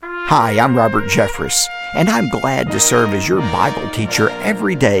Hi, I'm Robert Jeffress, and I'm glad to serve as your Bible teacher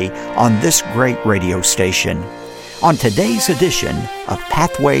every day on this great radio station. On today's edition of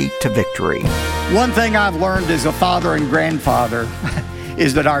Pathway to Victory. One thing I've learned as a father and grandfather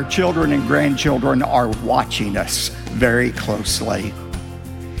is that our children and grandchildren are watching us very closely.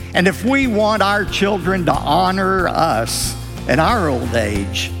 And if we want our children to honor us in our old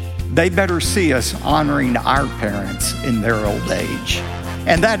age, they better see us honoring our parents in their old age.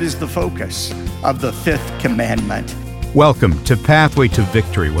 And that is the focus of the Fifth Commandment. Welcome to Pathway to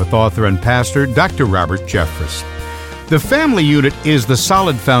Victory with author and pastor Dr. Robert Jeffress. The family unit is the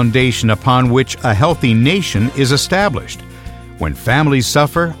solid foundation upon which a healthy nation is established. When families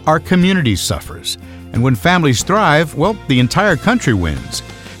suffer, our community suffers. And when families thrive, well, the entire country wins.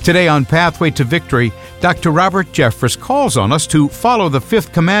 Today on Pathway to Victory, Dr. Robert Jeffress calls on us to follow the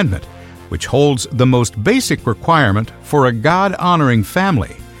Fifth Commandment, which holds the most basic requirement for a God-honoring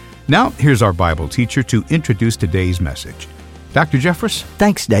family. Now, here's our Bible teacher to introduce today's message. Dr. Jeffress?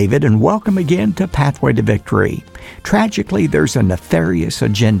 Thanks, David, and welcome again to Pathway to Victory. Tragically, there's a nefarious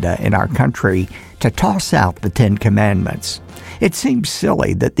agenda in our country to toss out the Ten Commandments. It seems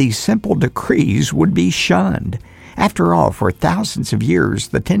silly that these simple decrees would be shunned. After all, for thousands of years,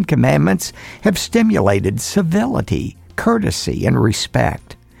 the Ten Commandments have stimulated civility, courtesy, and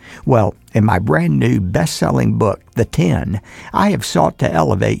respect. Well, in my brand new best-selling book, The 10, I have sought to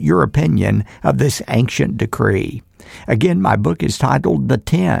elevate your opinion of this ancient decree. Again, my book is titled The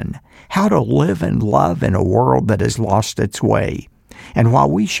 10, How to Live and Love in a World That Has Lost Its Way. And while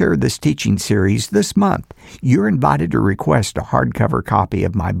we share this teaching series this month, you're invited to request a hardcover copy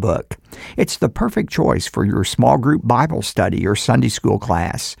of my book. It's the perfect choice for your small group Bible study or Sunday school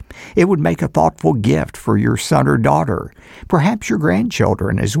class. It would make a thoughtful gift for your son or daughter, perhaps your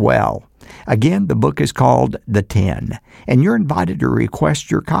grandchildren as well. Again, the book is called The 10, and you're invited to request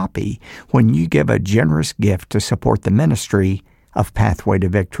your copy when you give a generous gift to support the ministry of Pathway to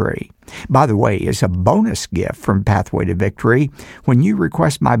Victory. By the way, as a bonus gift from Pathway to Victory, when you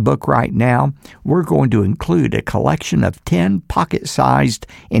request my book right now, we're going to include a collection of 10 pocket-sized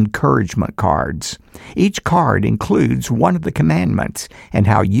encouragement cards. Each card includes one of the commandments and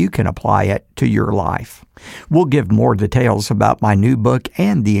how you can apply it to your life. We'll give more details about my new book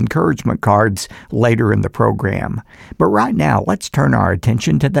and the encouragement cards later in the program. But right now, let's turn our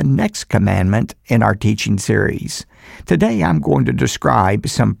attention to the next commandment in our teaching series. Today, I'm going to describe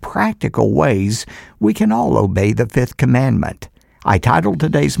some practical ways we can all obey the Fifth Commandment. I titled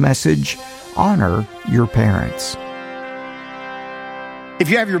today's message, Honor Your Parents. If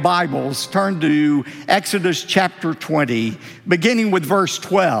you have your Bibles, turn to Exodus chapter 20, beginning with verse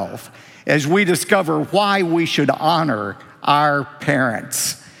 12, as we discover why we should honor our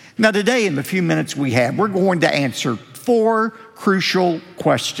parents. Now today, in the few minutes we have, we're going to answer 4 crucial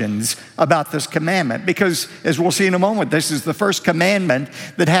questions about this commandment, because as we'll see in a moment, this is the first commandment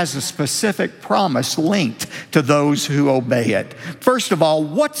that has a specific promise linked to those who obey it. First of all,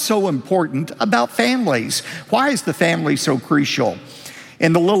 what's so important about families? Why is the family so crucial?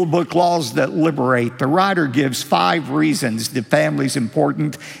 In the little book, Laws That Liberate, the writer gives 5 reasons the family's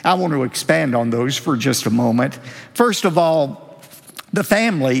important. I want to expand on those for just a moment. First of all, the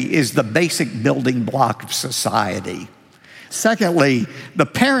family is the basic building block of society. Secondly, the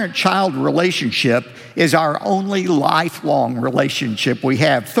parent-child relationship is our only lifelong relationship we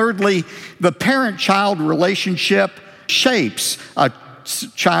have. Thirdly, the parent-child relationship shapes a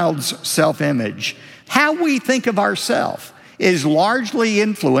child's self-image. How we think of ourselves is largely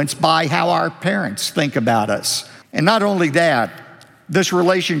influenced by how our parents think about us. And not only that, this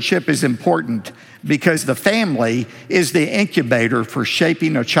relationship is important because the family is the incubator for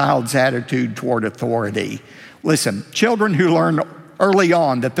shaping a child's attitude toward authority. Listen, children who learn early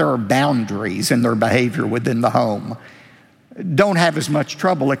on that there are boundaries in their behavior within the home don't have as much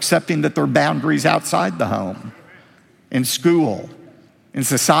trouble accepting that there are boundaries outside the home, in school, in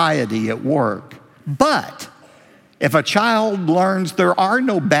society, at work. But if a child learns there are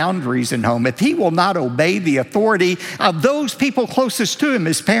no boundaries in home, if he will not obey the authority of those people closest to him,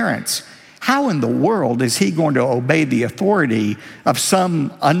 his parents, how in the world is he going to obey the authority of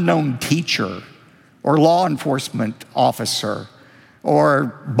some unknown teacher or law enforcement officer or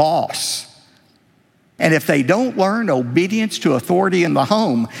boss? And if they don't learn obedience to authority in the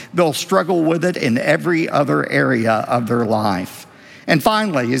home, they'll struggle with it in every other area of their life. And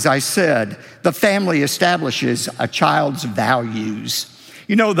finally, as I said, the family establishes a child's values.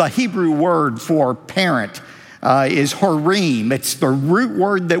 You know, the Hebrew word for parent is horim. It's the root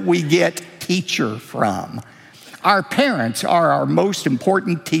word that we get teacher from. Our parents are our most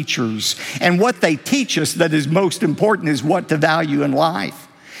important teachers, and what they teach us that is most important is what to value in life.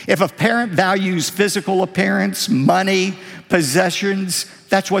 If a parent values physical appearance, money, possessions,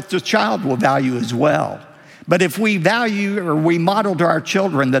 that's what the child will value as well. But if we value or we model to our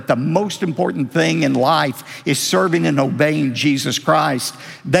children that the most important thing in life is serving and obeying Jesus Christ,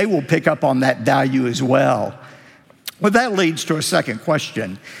 they will pick up on that value as well. Well, that leads to a second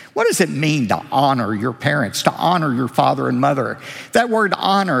question. What does it mean to honor your parents, to honor your father and mother? That word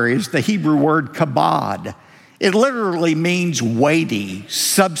honor is the Hebrew word kabod. It literally means weighty,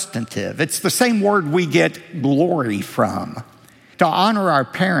 substantive. It's the same word we get glory from. To honor our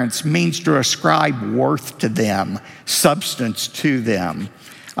parents means to ascribe worth to them, substance to them.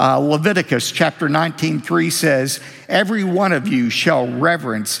 Leviticus chapter 19:3 says, "Every one of you shall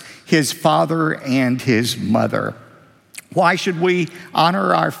reverence his father and his mother." Why should we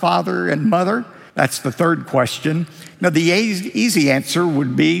honor our father and mother? That's the third question. Now, the easy answer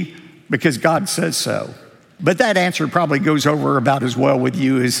would be because God says so. But that answer probably goes over about as well with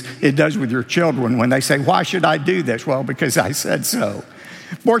you as it does with your children when they say, "Why should I do this?" Well, because I said so.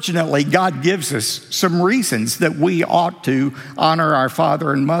 Fortunately, God gives us some reasons that we ought to honor our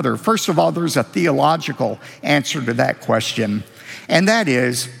father and mother. First of all, there's a theological answer to that question, and that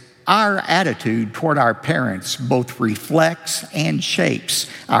is our attitude toward our parents both reflects and shapes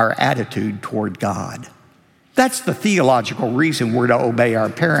our attitude toward God. That's the theological reason we're to obey our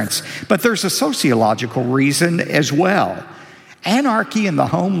parents. But there's a sociological reason as well. Anarchy in the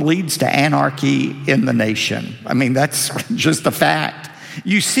home leads to anarchy in the nation. I mean, that's just a fact.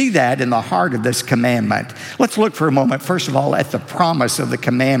 You see that in the heart of this commandment. Let's look for a moment, first of all, at the promise of the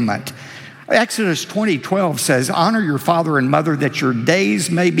commandment. Exodus 20:12 says, "Honor your father and mother that your days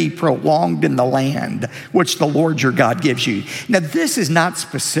may be prolonged in the land which the Lord your God gives you." Now, this is not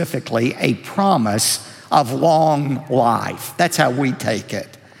specifically a promise of long life. That's how we take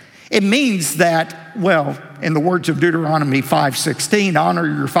it. It means that, well, in the words of Deuteronomy 5:16, honor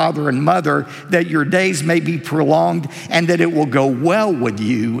your father and mother that your days may be prolonged and that it will go well with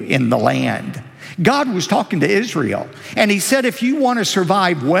you in the land. God was talking to Israel, and he said, if you want to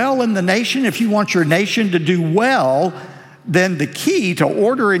survive well in the nation, if you want your nation to do well, then the key to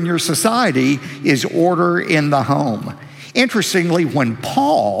order in your society is order in the home. Interestingly, when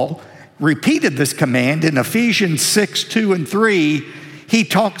Paul repeated this command in Ephesians 6:2 and 3, he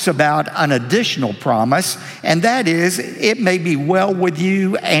talks about an additional promise, and that is, it may be well with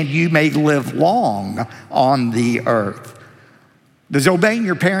you and you may live long on the earth. Does obeying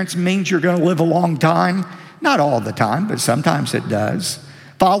your parents mean you're going to live a long time? Not all the time, but sometimes it does.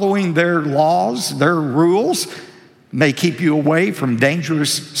 Following their laws, their rules, may keep you away from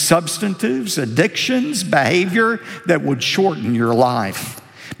dangerous substances, addictions, behavior that would shorten your life.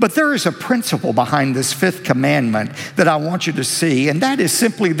 But there is a principle behind this fifth commandment that I want you to see, and that is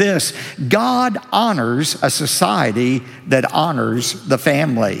simply this: God honors a society that honors the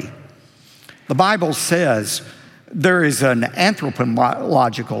family. The Bible says there is an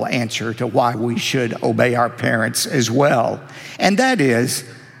anthropological answer to why we should obey our parents as well, and that is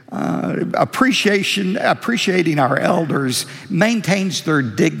appreciating our elders maintains their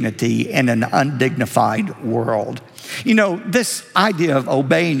dignity in an undignified world. You know, this idea of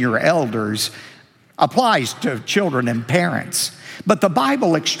obeying your elders applies to children and parents, but the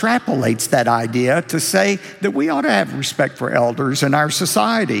Bible extrapolates that idea to say that we ought to have respect for elders in our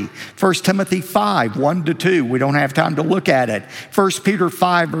society. 1 Timothy 5:1-2, we don't have time to look at it. 1 Peter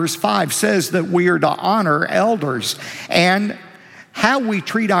 5 verse 5 says that we are to honor elders, and how we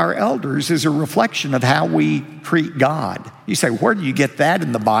treat our elders is a reflection of how we treat God. You say, where do you get that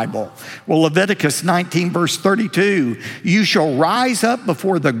in the Bible? Well, Leviticus 19 verse 32, you shall rise up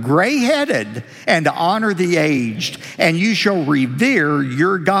before the gray-headed and honor the aged, and you shall revere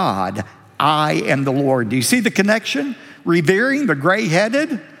your God. I am the Lord. Do you see the connection? Revering the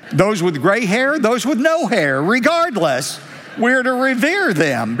gray-headed, those with gray hair, those with no hair, regardless, we're to revere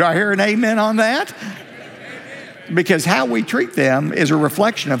them. Do I hear an amen on that? Because how we treat them is a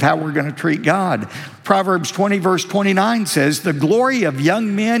reflection of how we're going to treat God. Proverbs 20 verse 29 says, the glory of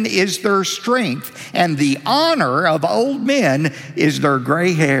young men is their strength, and the honor of old men is their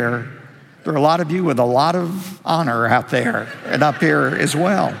gray hair. There are a lot of you with a lot of honor out there and up here as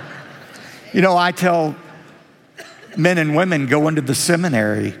well. You know, I tell men and women going to the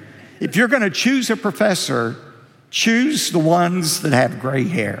seminary, if you're going to choose a professor, choose the ones that have gray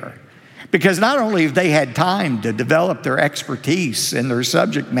hair. Because not only have they had time to develop their expertise in their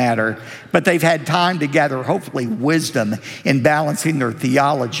subject matter, but they've had time to gather, hopefully, wisdom in balancing their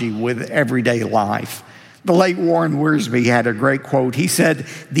theology with everyday life. The late Warren Wiersbe had a great quote. He said,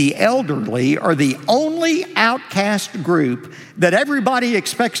 the elderly are the only outcast group that everybody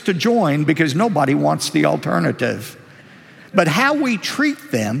expects to join because nobody wants the alternative. But how we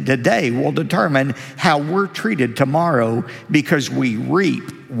treat them today will determine how we're treated tomorrow, because we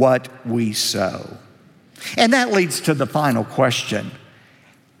reap what we sow. And that leads to the final question.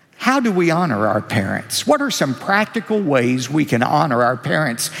 How do we honor our parents? What are some practical ways we can honor our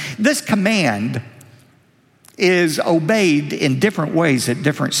parents? This command is obeyed in different ways at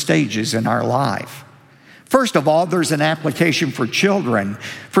different stages in our life. First of all, there's an application for children.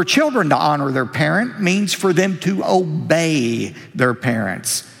 For children to honor their parent means for them to obey their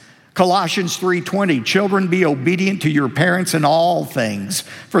parents. Colossians 3:20, children, be obedient to your parents in all things,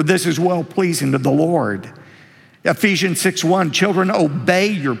 for this is well-pleasing to the Lord. Ephesians 6:1, children, obey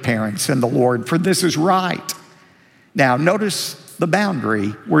your parents in the Lord, for this is right. Now, notice the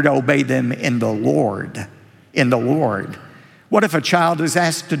boundary. We're to obey them in the Lord. In the Lord. What if a child is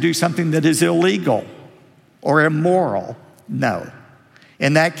asked to do something that is illegal or immoral? No.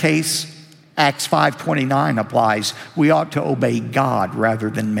 In that case, Acts 5:29 applies. We ought to obey God rather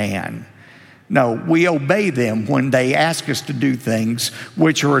than man. No, we obey them when they ask us to do things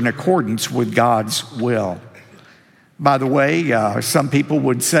which are in accordance with God's will. By the way, some people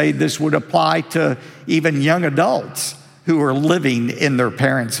would say this would apply to even young adults who are living in their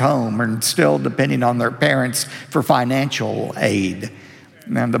parents' home and still depending on their parents for financial aid.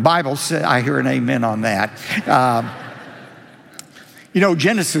 And the Bible says, I hear an amen on that.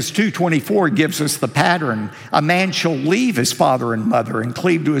 Genesis 2:24 gives us the pattern. A man shall leave his father and mother and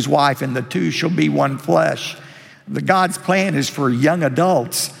cleave to his wife, and the two shall be one flesh. God's plan is for young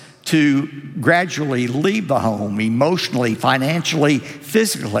adults to gradually leave the home emotionally, financially,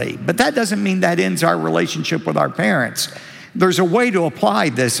 physically. But that doesn't mean that ends our relationship with our parents. There's a way to apply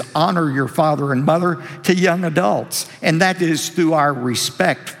this honor your father and mother to young adults, and that is through our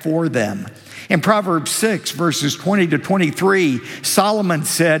respect for them. In Proverbs 6, verses 20 to 23, Solomon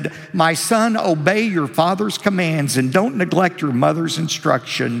said, my son, obey your father's commands and don't neglect your mother's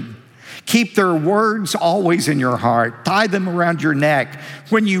instruction. Keep their words always in your heart. Tie them around your neck.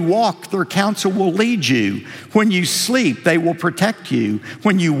 When you walk, their counsel will lead you. When you sleep, they will protect you.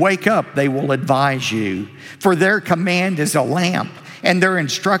 When you wake up, they will advise you. For their command is a lamp, and their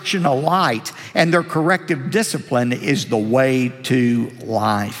instruction a light, and their corrective discipline is the way to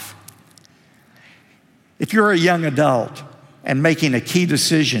life. If you're a young adult and making a key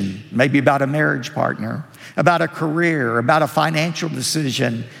decision, maybe about a marriage partner, about a career, about a financial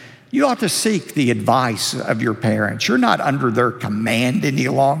decision, you ought to seek the advice of your parents. You're not under their command any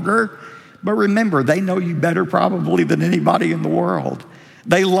longer, but remember, they know you better probably than anybody in the world.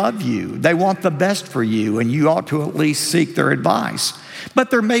 They love you. They want the best for you, and you ought to at least seek their advice.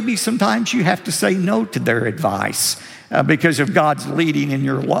 But there may be some times you have to say no to their advice because of God's leading in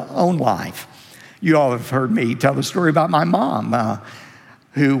your own life. You all have heard me tell the story about my mom,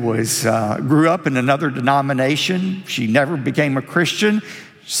 who grew up in another denomination. She never became a Christian.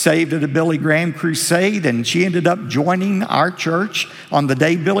 Saved at a Billy Graham crusade, and she ended up joining our church on the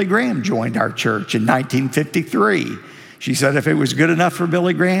day Billy Graham joined our church in 1953. She said, if it was good enough for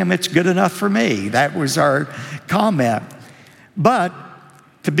Billy Graham, it's good enough for me. That was our comment. But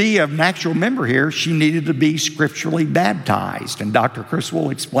to be a natural member here, she needed to be scripturally baptized. And Dr. Chris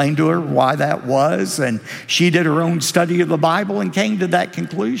will explain to her why that was. And she did her own study of the Bible and came to that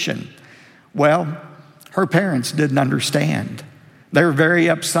conclusion. Well, her parents didn't understand. They were very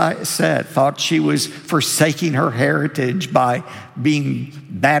upset, thought she was forsaking her heritage by being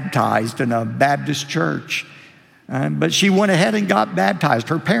baptized in a Baptist church. But she went ahead and got baptized.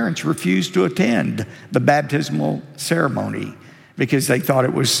 Her parents refused to attend the baptismal ceremony because they thought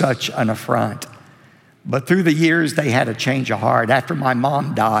it was such an affront. But through the years, they had a change of heart. After my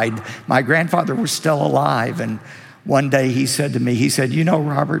mom died, my grandfather was still alive. And one day he said to me, he said,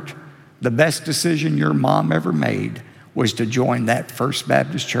 Robert, the best decision your mom ever made was to join that First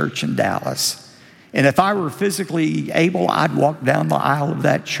Baptist Church in Dallas. And if I were physically able, I'd walk down the aisle of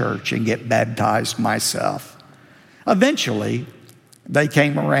that church and get baptized myself. Eventually, they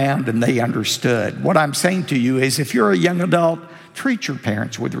came around and they understood. What I'm saying to you is, if you're a young adult, treat your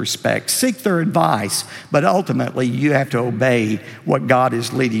parents with respect. Seek their advice, but ultimately you have to obey what God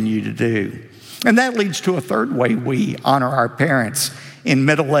is leading you to do. And that leads to a third way we honor our parents in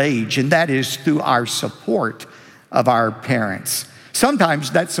middle age, and that is through our support of our parents.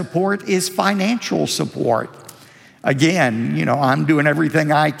 Sometimes that support is financial support. Again, I'm doing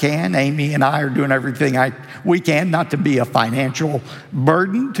everything I can. Amy and I are doing everything we can not to be a financial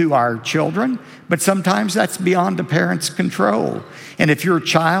burden to our children, but sometimes that's beyond the parent's control. And if your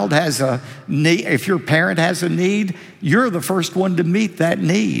child has a need, if your parent has a need, you're the first one to meet that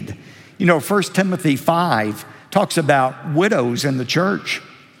need. 1 Timothy 5 talks about widows in the church.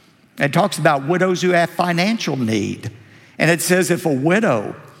 It talks about widows who have financial need. And it says if a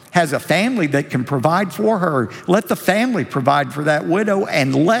widow has a family that can provide for her, let the family provide for that widow,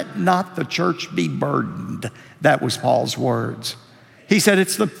 and let not the church be burdened. That was Paul's words. He said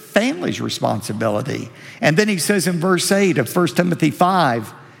it's the family's responsibility. And then he says in verse 8 of 1 Timothy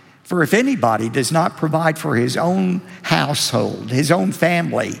 5, for if anybody does not provide for his own household, his own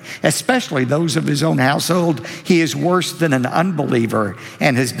family, especially those of his own household, he is worse than an unbeliever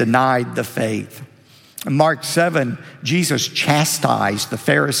and has denied the faith. In Mark 7, Jesus chastised the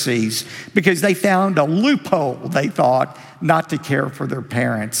Pharisees because they found a loophole, they thought, not to care for their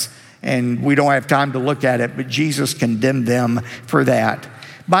parents. And we don't have time to look at it, but Jesus condemned them for that.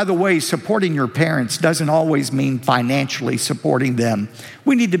 By the way, supporting your parents doesn't always mean financially supporting them.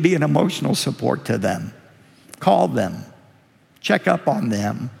 We need to be an emotional support to them. Call them. Check up on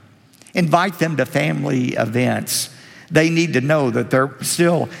them. Invite them to family events. They need to know that they're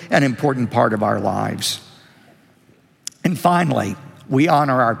still an important part of our lives. And finally, we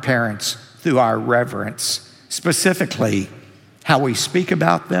honor our parents through our reverence, specifically how we speak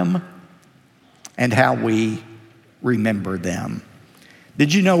about them and how we remember them.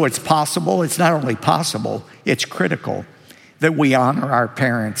 Did you know it's possible? It's not only possible, it's critical that we honor our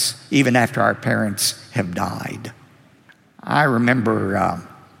parents even after our parents have died. I remember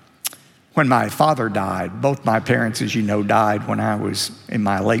when my father died. Both my parents, as you know, died when I was in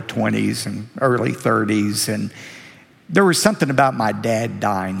my late 20s and early 30s. And there was something about my dad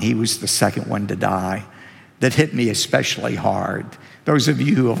dying. He was the second one to die that hit me especially hard. Those of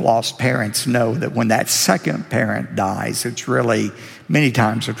you who have lost parents know that when that second parent dies, it's really many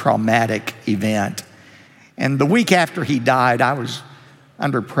times a traumatic event. And the week after he died, I was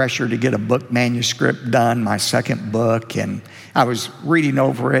under pressure to get a book manuscript done, my second book, and I was reading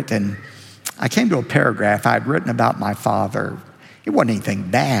over it, and I came to a paragraph I had written about my father. It wasn't anything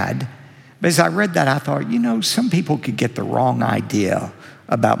bad, but as I read that, I thought, some people could get the wrong idea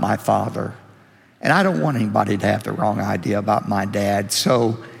about my father. And I don't want anybody to have the wrong idea about my dad,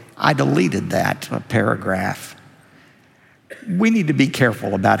 so I deleted that paragraph. We need to be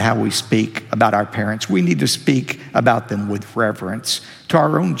careful about how we speak about our parents. We need to speak about them with reverence to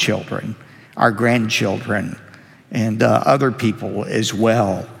our own children, our grandchildren, and other people as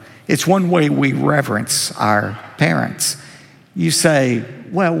well. It's one way we reverence our parents. You say,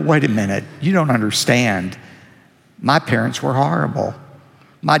 well, wait a minute, you don't understand. My parents were horrible.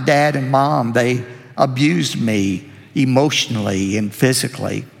 My dad and mom, they abused me emotionally and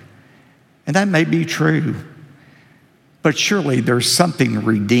physically. And that may be true. But surely there's something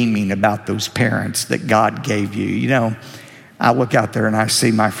redeeming about those parents that God gave you. I look out there and I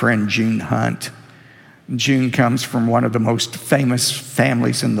see my friend June Hunt. June comes from one of the most famous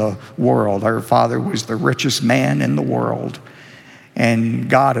families in the world. Her father was the richest man in the world. And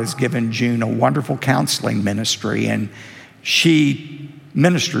God has given June a wonderful counseling ministry, and she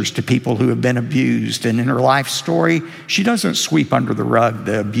ministers to people who have been abused. And in her life story, she doesn't sweep under the rug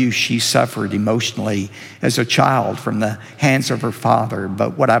the abuse she suffered emotionally as a child from the hands of her father.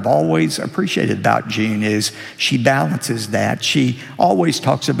 But what I've always appreciated about June is she balances that. She always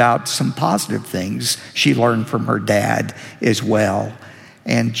talks about some positive things she learned from her dad as well.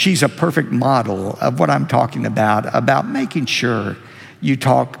 And she's a perfect model of what I'm talking about making sure you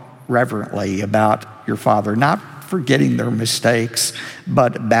talk reverently about your father, not forgetting their mistakes,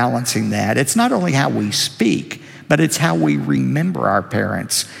 but balancing that. It's not only how we speak, but it's how we remember our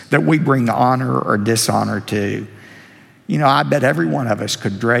parents that we bring honor or dishonor to. I bet every one of us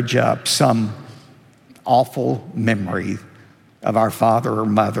could dredge up some awful memory of our father or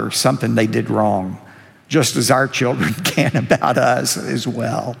mother, something they did wrong, just as our children can about us as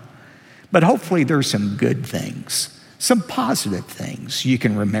well. But hopefully there's some good things, some positive things you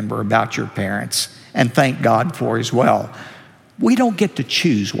can remember about your parents and thank God for as well. We don't get to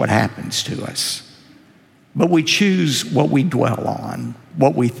choose what happens to us, but we choose what we dwell on,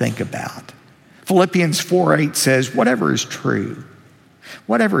 what we think about. Philippians 4:8 says, whatever is true,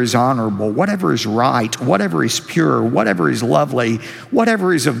 whatever is honorable, whatever is right, whatever is pure, whatever is lovely,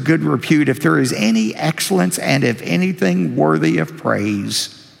 whatever is of good repute, if there is any excellence and if anything worthy of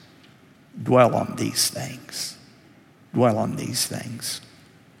praise, dwell on these things. Dwell on these things.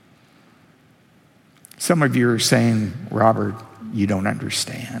 Some of you are saying, Robert, you don't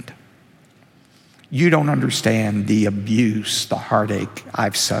understand. You don't understand the abuse, the heartache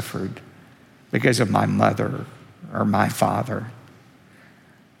I've suffered because of my mother or my father.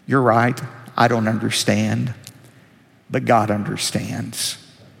 You're right, I don't understand, but God understands.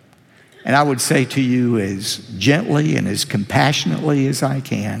 And I would say to you as gently and as compassionately as I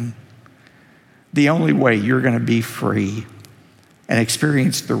can, the only way you're going to be free and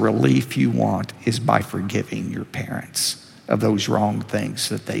experience the relief you want is by forgiving your parents. of those wrong things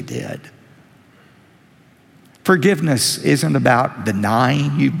that they did. Forgiveness isn't about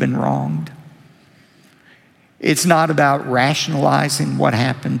denying you've been wronged. It's not about rationalizing what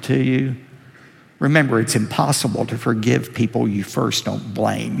happened to you. Remember, it's impossible to forgive people you first don't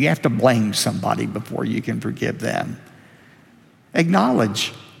blame. You have to blame somebody before you can forgive them.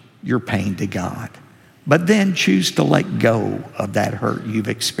 Acknowledge your pain to God, but then choose to let go of that hurt you've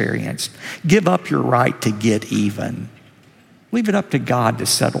experienced. Give up your right to get even. Leave it up to God to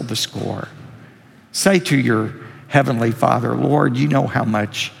settle the score. Say to your Heavenly Father, Lord, you know how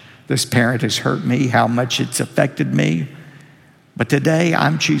much this parent has hurt me, how much it's affected me. But today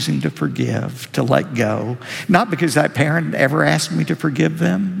I'm choosing to forgive, to let go. Not because that parent ever asked me to forgive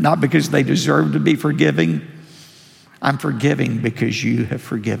them, not because they deserve to be forgiving. I'm forgiving because you have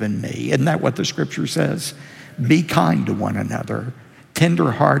forgiven me. Isn't that what the scripture says? Be kind to one another,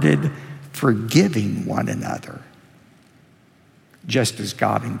 tender-hearted, forgiving one another, just as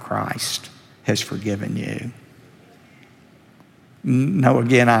God in Christ has forgiven you. No,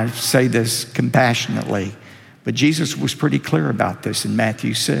 again, I say this compassionately, but Jesus was pretty clear about this in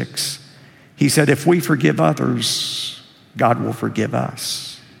Matthew 6. He said, if we forgive others, God will forgive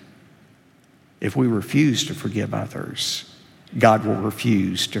us. If we refuse to forgive others, God will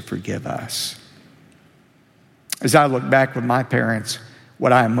refuse to forgive us. As I look back with my parents,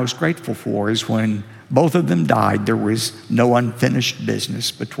 what I am most grateful for is when both of them died, there was no unfinished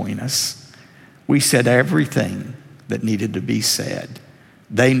business between us. We said everything that needed to be said.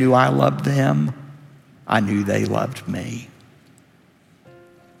 They knew I loved them. I knew they loved me.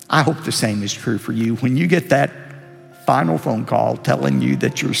 I hope the same is true for you. When you get that final phone call telling you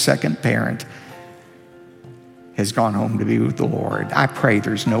that your second parent has gone home to be with the Lord, I pray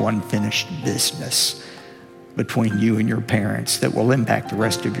there's no unfinished business between you and your parents that will impact the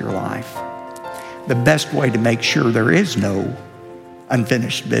rest of your life. The best way to make sure there is no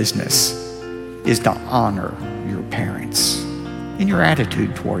unfinished business is to honor your parents in your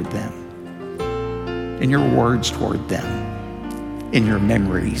attitude toward them, in your words toward them, in your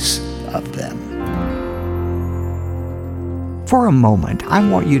memories of them. For a moment, I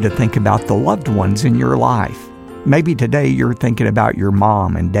want you to think about the loved ones in your life. Maybe today you're thinking about your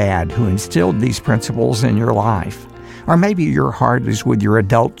mom and dad who instilled these principles in your life. Or maybe your heart is with your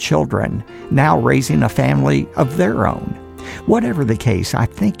adult children, now raising a family of their own. Whatever the case, I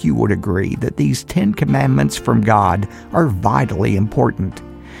think you would agree that these 10 commandments from God are vitally important.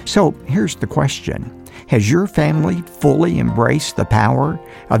 So here's the question. Has your family fully embraced the power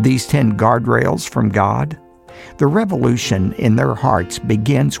of these 10 guardrails from God? The revolution in their hearts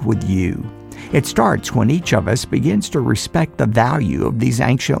begins with you. It starts when each of us begins to respect the value of these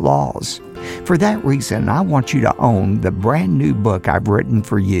ancient laws. For that reason, I want you to own the brand new book I've written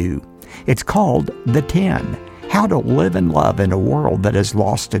for you. It's called The 10, How to Live and Love in a World That Has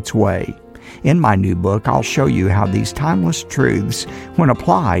Lost Its Way. In my new book, I'll show you how these timeless truths, when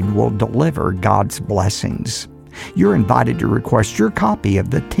applied, will deliver God's blessings. You're invited to request your copy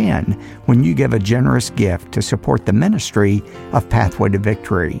of The 10 when you give a generous gift to support the ministry of Pathway to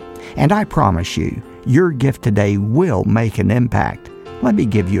Victory. And I promise you, your gift today will make an impact. Let me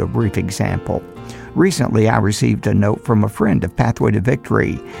give you a brief example. Recently, I received a note from a friend of Pathway to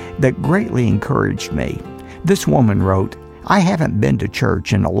Victory that greatly encouraged me. This woman wrote, I haven't been to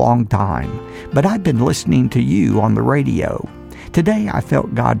church in a long time, but I've been listening to you on the radio. Today, I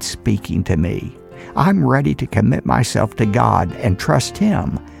felt God speaking to me. I'm ready to commit myself to God and trust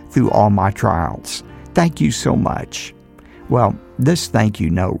Him through all my trials. Thank you so much. Well, this thank you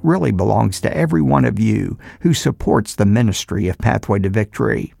note really belongs to every one of you who supports the ministry of Pathway to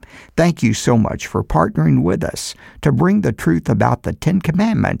Victory. Thank you so much for partnering with us to bring the truth about the 10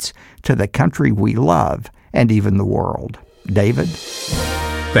 Commandments to the country we love and even the world. David?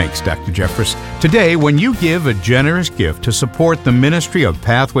 Thanks, Dr. Jeffress. Today, when you give a generous gift to support the ministry of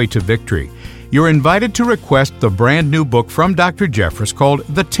Pathway to Victory, you're invited to request the brand new book from Dr. Jeffress called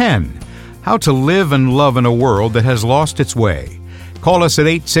The 10, How to Live and Love in a World That Has Lost Its Way. Call us at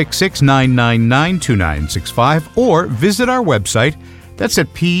 866-999-2965 or visit our website. That's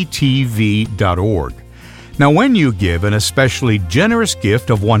at ptv.org. Now, when you give an especially generous gift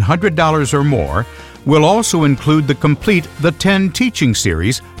of $100 or more, we'll also include the complete The 10 teaching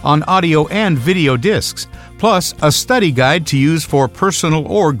series on audio and video discs, plus a study guide to use for personal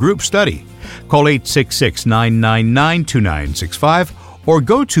or group study. Call 866-999-2965 or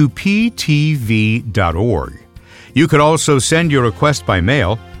go to ptv.org. You could also send your request by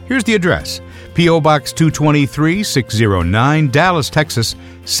mail. Here's the address. P.O. Box 223, 609, Dallas, Texas,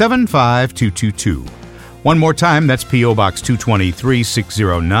 75222. One more time, that's P.O. Box 223,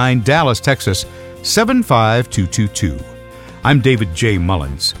 609, Dallas, Texas, 75222. I'm David J.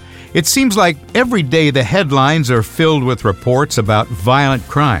 Mullins. It seems like every day the headlines are filled with reports about violent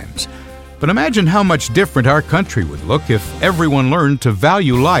crimes. But imagine how much different our country would look if everyone learned to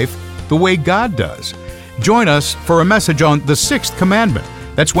value life the way God does. Join us for a message on the Sixth Commandment.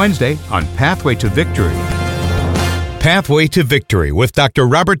 That's Wednesday on Pathway to Victory. Pathway to Victory with Dr.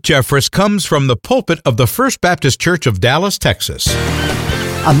 Robert Jeffress comes from the pulpit of the First Baptist Church of Dallas, Texas.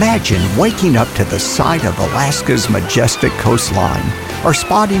 Imagine waking up to the sight of Alaska's majestic coastline or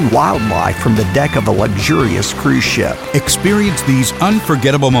spotting wildlife from the deck of a luxurious cruise ship. Experience these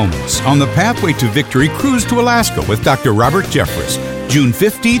unforgettable moments on the Pathway to Victory cruise to Alaska with Dr. Robert Jeffress, June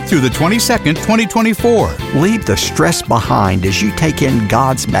 15th through the 22nd, 2024. Leave the stress behind as you take in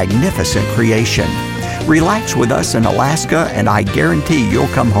God's magnificent creation. Relax with us in Alaska, and I guarantee you'll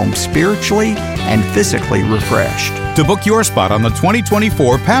come home spiritually and physically refreshed. To book your spot on the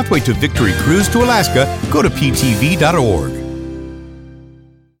 2024 Pathway to Victory cruise to Alaska, go to ptv.org.